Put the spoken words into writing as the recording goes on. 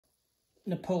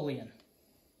Napoleon.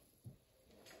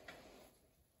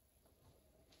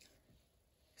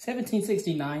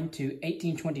 1769 to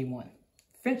 1821.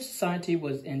 French society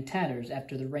was in tatters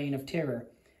after the Reign of Terror.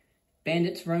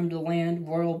 Bandits roamed the land,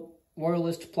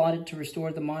 royalists plotted to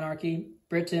restore the monarchy,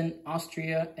 Britain,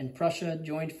 Austria, and Prussia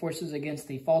joined forces against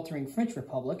the faltering French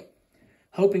Republic,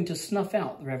 hoping to snuff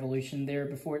out the revolution there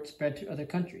before it spread to other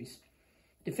countries.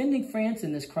 Defending France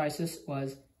in this crisis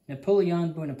was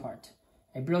Napoleon Bonaparte,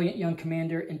 a brilliant young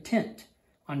commander intent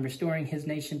on restoring his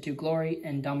nation to glory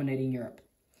and dominating Europe.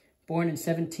 Born in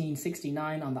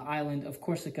 1769 on the island of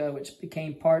Corsica, which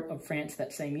became part of France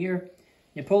that same year,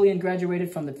 Napoleon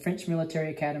graduated from the French Military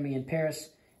Academy in Paris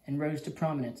and rose to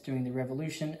prominence during the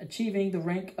Revolution, achieving the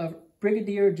rank of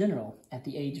Brigadier General at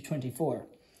the age of 24.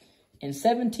 In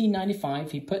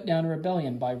 1795, he put down a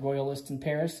rebellion by royalists in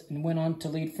Paris and went on to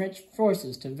lead French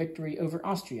forces to victory over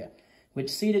Austria, which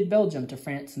ceded Belgium to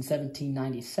France in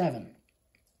 1797.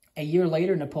 A year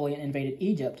later, Napoleon invaded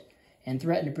Egypt and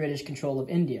threatened British control of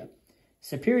India.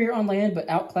 Superior on land but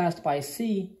outclassed by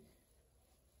sea,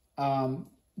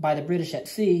 by the British at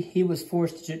sea, he was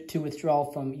forced to withdraw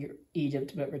from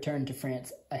Egypt but returned to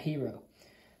France a hero.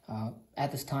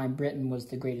 At this time, Britain was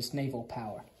the greatest naval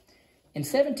power. In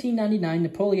 1799,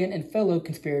 Napoleon and fellow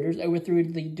conspirators overthrew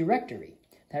the Directory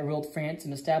that ruled France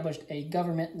and established a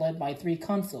government led by 3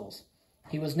 consuls.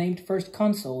 He was named first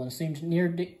consul and assumed near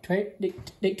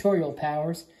dictatorial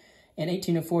powers. In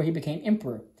 1804, he became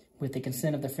emperor with the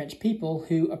consent of the French people,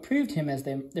 who approved him as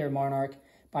their monarch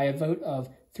by a vote of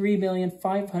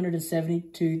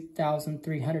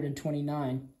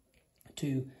 3,572,329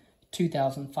 to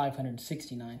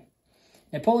 2,569.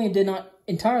 Napoleon did not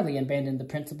entirely abandon the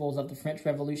principles of the French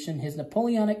Revolution. His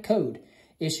Napoleonic Code,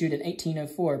 issued in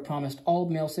 1804, promised all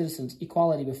male citizens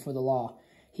equality before the law.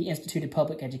 He instituted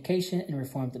public education and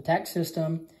reformed the tax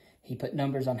system. He put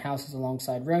numbers on houses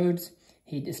alongside roads.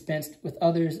 He dispensed with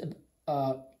other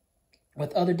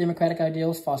democratic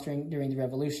ideals fostering during the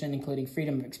Revolution, including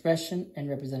freedom of expression and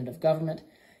representative government.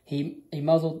 He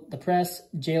muzzled the press,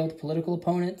 jailed political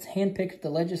opponents, handpicked the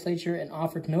legislature, and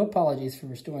offered no apologies for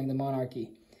restoring the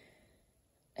monarchy.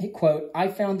 He, quote, "I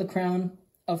found the crown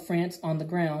of France on the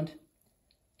ground,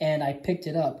 and I picked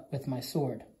it up with my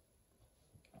sword."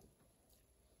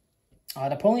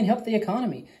 Napoleon helped the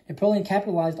economy. Napoleon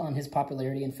capitalized on his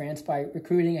popularity in France by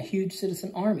recruiting a huge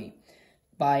citizen army.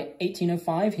 By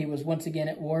 1805, he was once again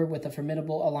at war with a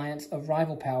formidable alliance of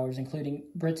rival powers, including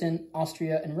Britain,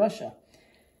 Austria, and Russia.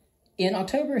 In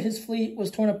October, his fleet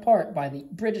was torn apart by the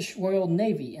British Royal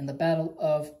Navy in the Battle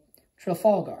of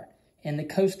Trafalgar in the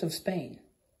coast of Spain.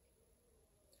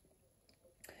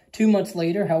 2 months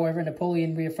later, however,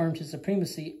 Napoleon reaffirmed his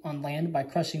supremacy on land by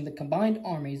crushing the combined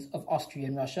armies of Austria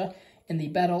and Russia in the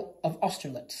Battle of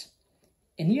Austerlitz.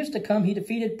 In years to come, he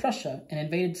defeated Prussia and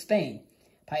invaded Spain.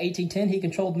 By 1810, he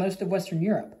controlled most of Western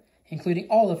Europe, including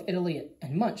all of Italy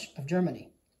and much of Germany.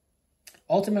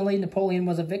 Ultimately, Napoleon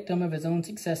was a victim of his own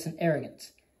success and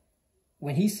arrogance.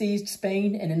 When he seized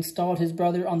Spain and installed his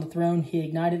brother on the throne, he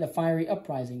ignited a fiery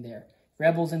uprising there.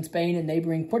 Rebels in Spain and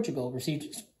neighboring Portugal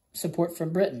received support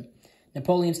from Britain,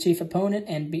 Napoleon's chief opponent,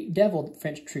 and bedeviled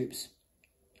French troops.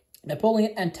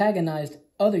 Napoleon antagonized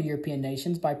other European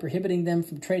nations by prohibiting them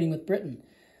from trading with Britain.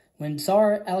 When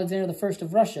Tsar Alexander I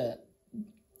of Russia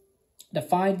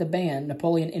defied the ban,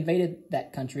 Napoleon invaded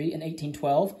that country in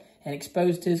 1812 and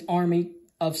exposed his army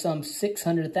of some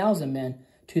 600,000 men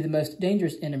to the most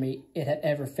dangerous enemy it had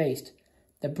ever faced,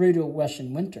 the brutal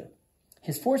Russian winter.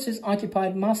 His forces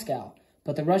occupied Moscow,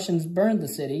 but the Russians burned the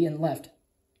city and left.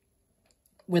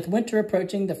 With winter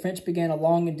approaching, the French began a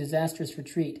long and disastrous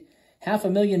retreat.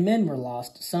 500,000 men were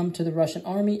lost, some to the Russian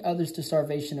army, others to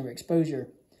starvation or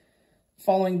exposure.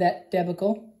 Following that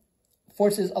debacle,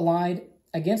 forces that allied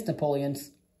against Napoleon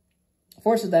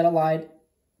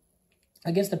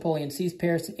seized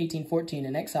Paris in 1814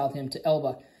 and exiled him to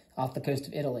Elba off the coast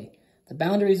of Italy. The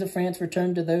boundaries of France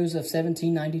returned to those of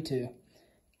 1792.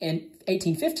 In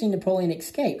 1815, Napoleon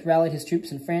escaped, rallied his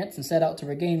troops in France, and set out to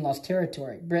regain lost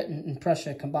territory. Britain and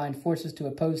Prussia combined forces to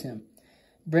oppose him.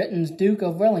 Britain's Duke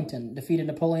of Wellington defeated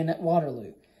Napoleon at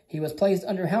Waterloo. He was placed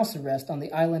under house arrest on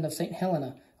the island of St.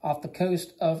 Helena off the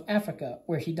coast of Africa,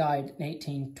 where he died in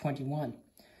 1821.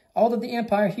 Although the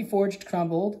empire he forged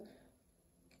crumbled,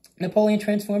 Napoleon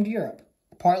transformed Europe,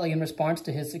 partly in response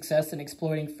to his success in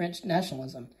exploiting French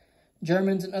nationalism.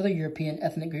 Germans and other European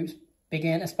ethnic groups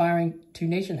began aspiring to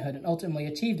nationhood and ultimately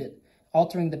achieved it,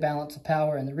 altering the balance of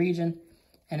power in the region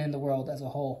and in the world as a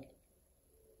whole.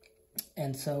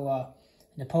 And so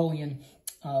Napoleon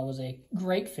was a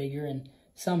great figure, and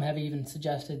some have even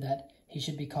suggested that he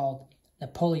should be called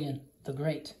Napoleon the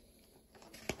Great.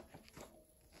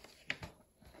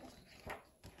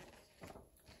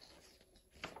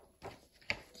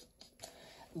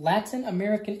 Latin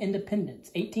American independence,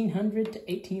 1800 to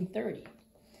 1830.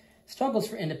 Struggles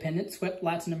for independence swept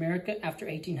Latin America after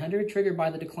 1800, triggered by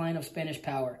the decline of Spanish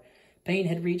power. Spain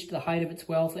had reached the height of its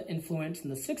wealth and influence in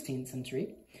the 16th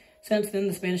century. Since then,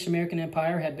 the Spanish-American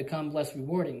Empire had become less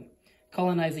rewarding.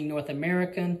 Colonizing North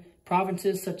American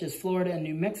provinces such as Florida and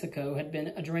New Mexico had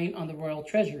been a drain on the royal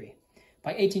treasury.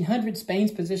 By 1800, Spain's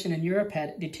position in Europe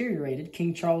had deteriorated.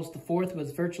 King Charles IV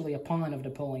was virtually a pawn of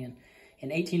Napoleon. In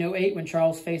 1808, when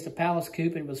Charles faced a palace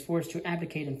coup and was forced to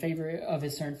abdicate in favor of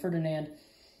his son Ferdinand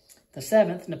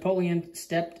VII, Napoleon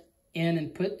stepped in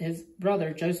and put his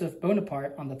brother Joseph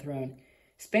Bonaparte on the throne.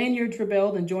 Spaniards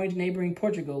rebelled and joined neighboring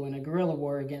Portugal in a guerrilla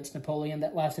war against Napoleon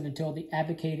that lasted until he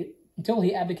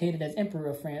abdicated as Emperor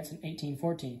of France in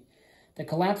 1814. The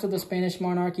collapse of the Spanish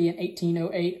monarchy in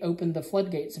 1808 opened the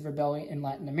floodgates of rebellion in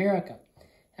Latin America.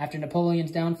 After Napoleon's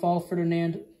downfall,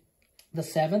 Ferdinand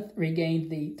VII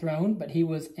regained the throne, but he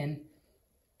was an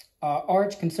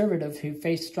arch-conservative who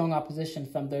faced strong opposition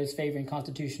from those favoring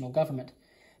constitutional government.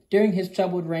 During his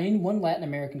troubled reign, one Latin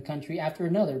American country after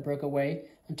another broke away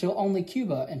until only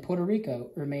Cuba and Puerto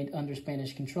Rico remained under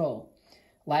Spanish control.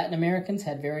 Latin Americans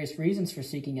had various reasons for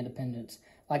seeking independence.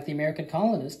 Like the American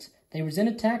colonists, they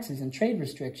resented taxes and trade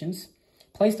restrictions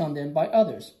placed on them by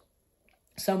others.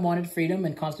 Some wanted freedom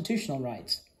and constitutional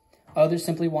rights. Others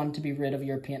simply wanted to be rid of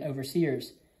European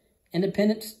overseers.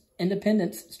 Independence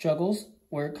struggles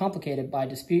were complicated by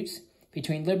disputes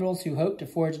between liberals who hoped to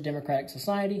forge a democratic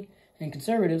society and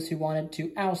conservatives who wanted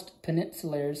to oust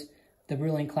peninsulares, the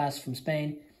ruling class from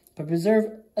Spain, but preserve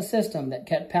a system that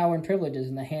kept power and privileges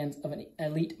in the hands of an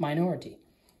elite minority.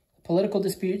 Political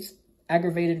disputes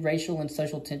aggravated racial and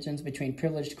social tensions between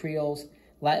privileged Creoles,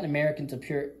 Latin Americans of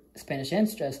pure Spanish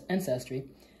ancestry,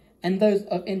 and those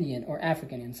of Indian or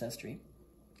African ancestry.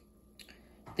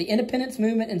 The independence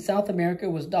movement in South America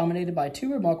was dominated by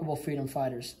two remarkable freedom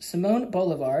fighters, Simón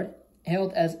Bolívar,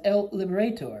 hailed as El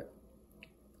Libertador,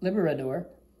 the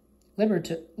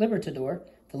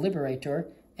Liberator,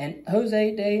 and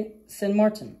José de San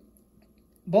Martin.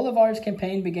 Bolívar's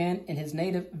campaign began in his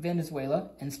native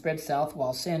Venezuela and spread south,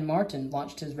 while San Martin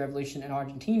launched his revolution in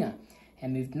Argentina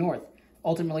and moved north.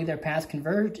 Ultimately, their paths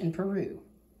converged in Peru.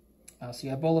 So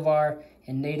you have Bolívar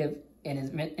in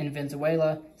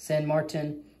Venezuela, San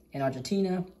Martin in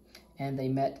Argentina, and they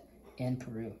met in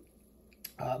Peru.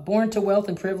 Born to wealth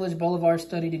and privilege, Bolívar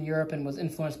studied in Europe and was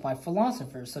influenced by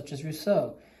philosophers such as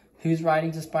Rousseau, whose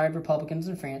writings inspired Republicans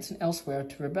in France and elsewhere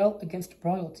to rebel against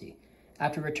royalty.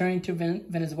 After returning to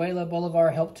Venezuela,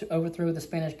 Bolívar helped to overthrow the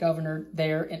Spanish governor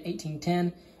there in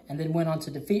 1810, and then went on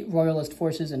to defeat royalist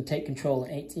forces and take control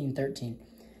in 1813.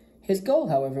 His goal,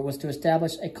 however, was to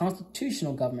establish a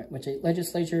constitutional government, which a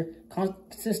legislature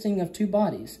consisting of two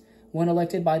bodies, one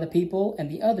elected by the people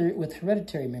and the other with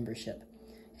hereditary membership,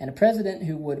 and a president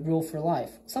who would rule for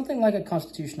life. Something like a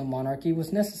constitutional monarchy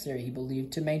was necessary, he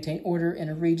believed, to maintain order in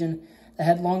a region that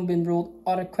had long been ruled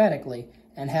autocratically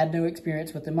and had no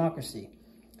experience with democracy.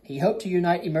 He hoped to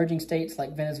unite emerging states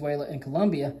like Venezuela and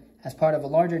Colombia as part of a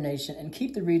larger nation and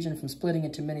keep the region from splitting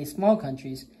into many small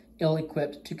countries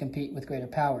ill-equipped to compete with greater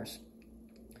powers.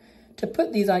 To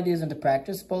put these ideas into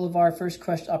practice, Bolívar first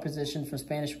crushed opposition from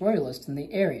Spanish royalists in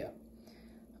the area.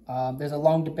 There's a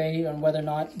long debate on whether or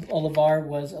not Bolívar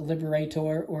was a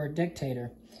liberator or a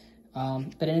dictator.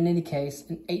 But in any case,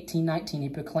 in 1819, he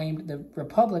proclaimed the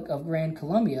Republic of Gran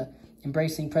Colombia,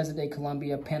 embracing present-day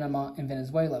Colombia, Panama, and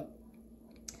Venezuela.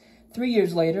 3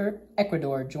 years later,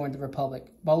 Ecuador joined the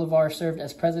Republic. Bolívar served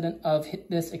as president of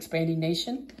this expanding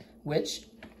nation, which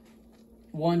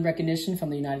won recognition from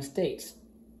the United States.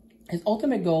 His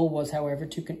ultimate goal was, however,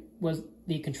 was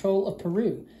the control of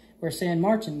Peru, where San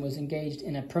Martin was engaged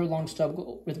in a prolonged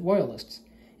struggle with royalists.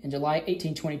 In July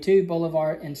 1822,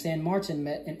 Bolívar and San Martin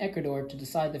met in Ecuador to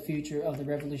decide the future of the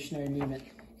revolutionary movement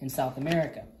in South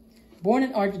America. Born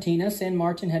in Argentina, San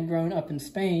Martin had grown up in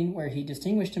Spain, where he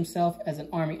distinguished himself as an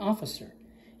army officer.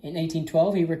 In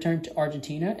 1812, he returned to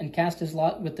Argentina and cast his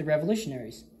lot with the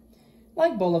revolutionaries.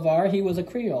 Like Bolívar, he was a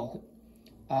Creole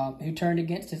who turned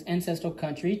against his ancestral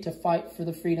country to fight for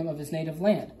the freedom of his native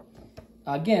land.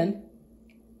 Again,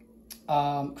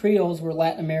 Creoles were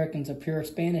Latin Americans of pure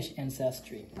Spanish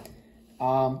ancestry.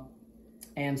 So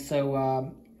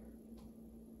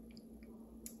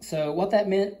what that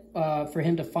meant for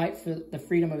him to fight for the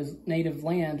freedom of his native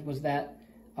land was that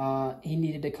he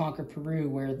needed to conquer Peru,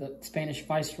 where the Spanish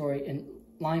viceroy in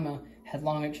Lima had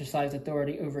long exercised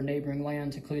authority over neighboring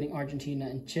lands, including Argentina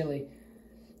and Chile.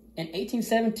 In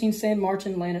 1817, San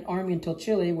Martin led an army until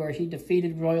Chile, where he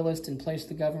defeated royalists and placed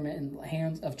the government in the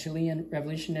hands of Chilean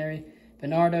revolutionary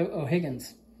Bernardo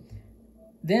O'Higgins.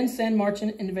 Then San Martin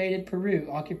invaded Peru,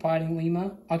 occupying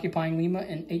Lima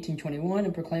in 1821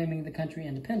 and proclaiming the country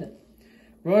independent.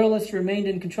 Royalists remained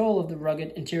in control of the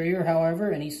rugged interior,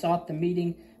 however, and he sought the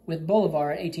meeting with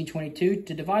Bolivar in 1822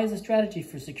 to devise a strategy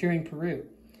for securing Peru.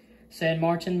 San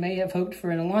Martin may have hoped for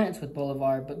an alliance with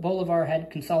Bolivar, but Bolivar had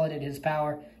consolidated his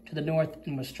power to the north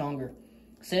and was stronger.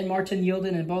 San Martin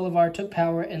yielded and Bolivar took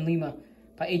power in Lima.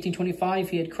 By 1825,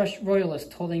 he had crushed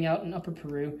Royalists holding out in Upper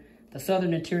Peru, the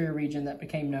southern interior region that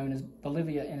became known as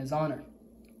Bolivia in his honor.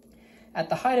 At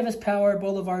the height of his power,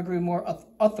 Bolivar grew more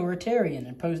authoritarian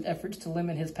and posed efforts to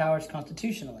limit his powers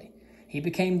constitutionally. He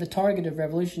became the target of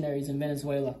revolutionaries in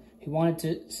Venezuela who wanted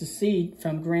to secede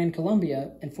from Gran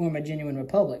Colombia and form a genuine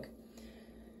republic.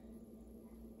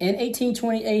 In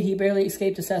 1828, he barely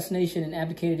escaped assassination and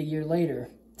abdicated a year later.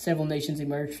 Several nations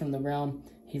emerged from the realm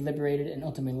he liberated and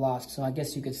ultimately lost. So I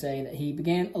guess you could say that he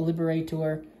began a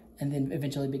liberator and then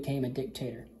eventually became a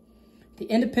dictator. The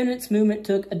independence movement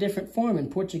took a different form in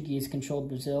Portuguese-controlled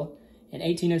Brazil. In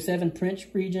 1807, French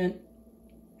regent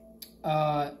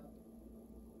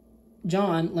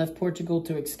John left Portugal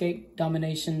to escape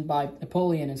domination by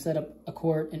Napoleon and set up a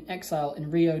court in exile in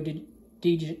Rio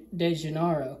de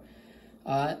Janeiro.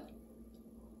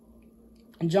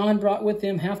 John brought with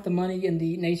him half the money in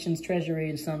the nation's treasury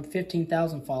and some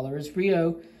 15,000 followers.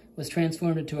 Rio was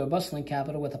transformed into a bustling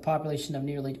capital with a population of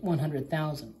nearly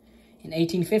 100,000. In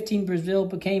 1815, Brazil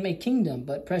became a kingdom,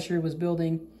 but pressure was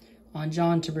building on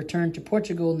John to return to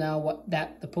Portugal now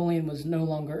that Napoleon was no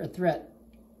longer a threat.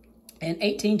 In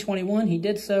 1821, he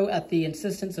did so at the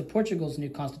insistence of Portugal's new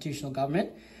constitutional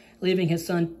government, leaving his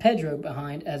son Pedro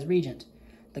behind as regent.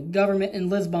 The government in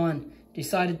Lisbon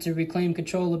decided to reclaim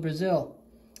control of Brazil,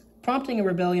 prompting a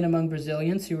rebellion among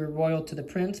Brazilians who were loyal to the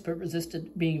prince but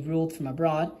resisted being ruled from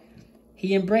abroad.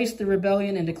 He embraced the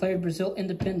rebellion and declared Brazil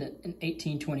independent in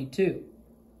 1822.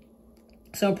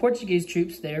 Some Portuguese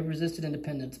troops there resisted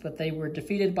independence, but they were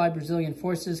defeated by Brazilian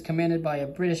forces commanded by a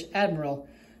British admiral,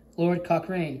 Lord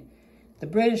Cochrane. The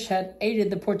British had aided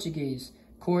the Portuguese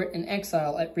court in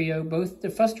exile at Rio both to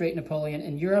frustrate Napoleon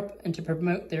in Europe and to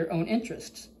promote their own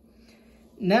interests.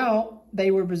 Now they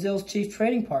were Brazil's chief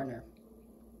trading partner.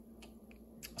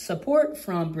 Support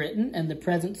from Britain and the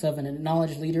presence of an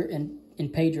acknowledged leader in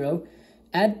Pedro,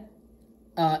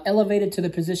 elevated to the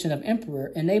position of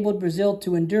emperor, enabled Brazil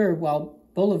to endure while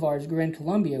Bolivar's Gran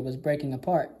Colombia was breaking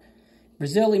apart.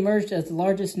 Brazil emerged as the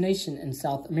largest nation in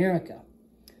South America.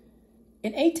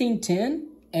 In 1810,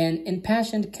 an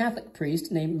impassioned Catholic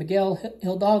priest named Miguel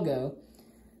Hidalgo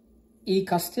y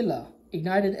Castilla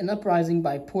ignited an uprising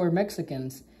by poor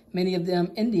Mexicans, many of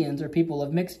them Indians or people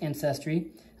of mixed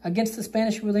ancestry, against the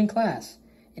Spanish ruling class.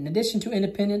 In addition to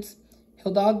independence,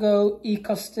 Hidalgo y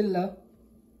Castilla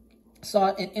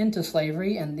sought an end to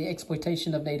slavery and the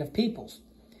exploitation of native peoples.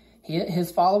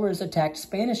 His followers attacked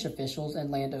Spanish officials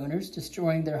and landowners,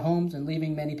 destroying their homes and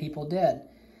leaving many people dead.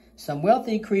 Some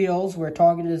wealthy Creoles were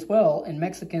targeted as well, and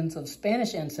Mexicans of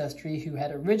Spanish ancestry who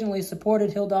had originally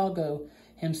supported Hidalgo,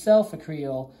 himself a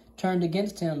Creole, turned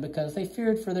against him because they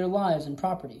feared for their lives and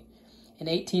property. In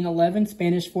 1811,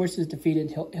 Spanish forces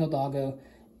defeated Hidalgo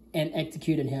and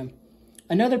executed him.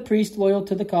 Another priest loyal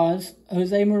to the cause,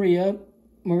 Jose Maria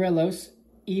Morelos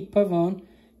y Pavon,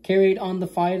 carried on the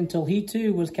fight until he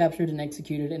too was captured and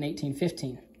executed in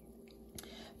 1815.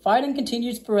 Fighting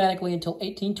continued sporadically until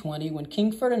 1820, when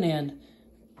King Ferdinand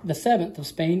VII of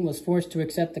Spain was forced to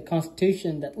accept the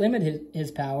constitution that limited his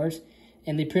powers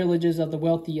and the privileges of the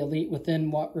wealthy elite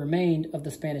within what remained of the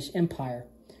Spanish Empire.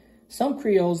 Some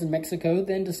Creoles in Mexico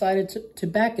then decided to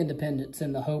back independence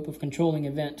in the hope of controlling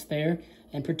events there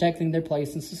and protecting their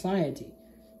place in society.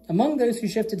 Among those who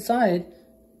shifted side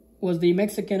was the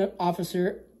Mexican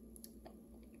officer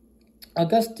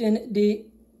Agustin de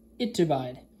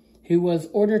Iturbide, who was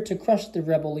ordered to crush the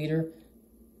rebel leader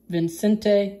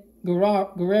Vicente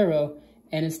Guerrero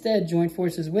and instead joined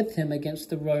forces with him against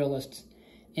the Royalists.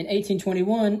 In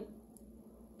 1821,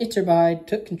 Iturbide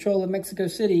took control of Mexico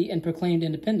City and proclaimed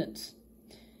independence.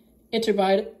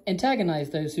 Iturbide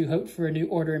antagonized those who hoped for a new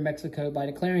order in Mexico by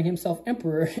declaring himself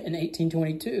emperor in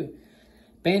 1822.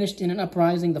 Banished in an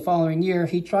uprising the following year,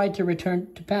 he tried to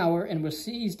return to power and was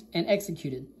seized and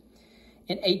executed.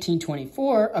 In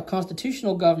 1824, a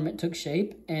constitutional government took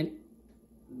shape, and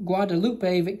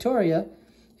Guadalupe Victoria,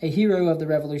 a hero of the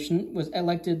revolution, was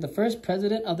elected the first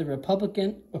president of the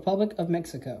Republic of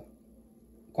Mexico.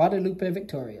 Guadalupe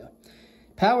Victoria.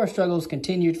 Power struggles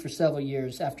continued for several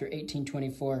years after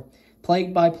 1824.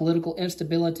 Plagued by political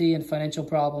instability and financial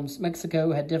problems,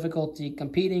 Mexico had difficulty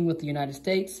competing with the United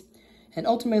States and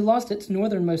ultimately lost its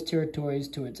northernmost territories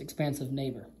to its expansive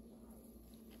neighbor.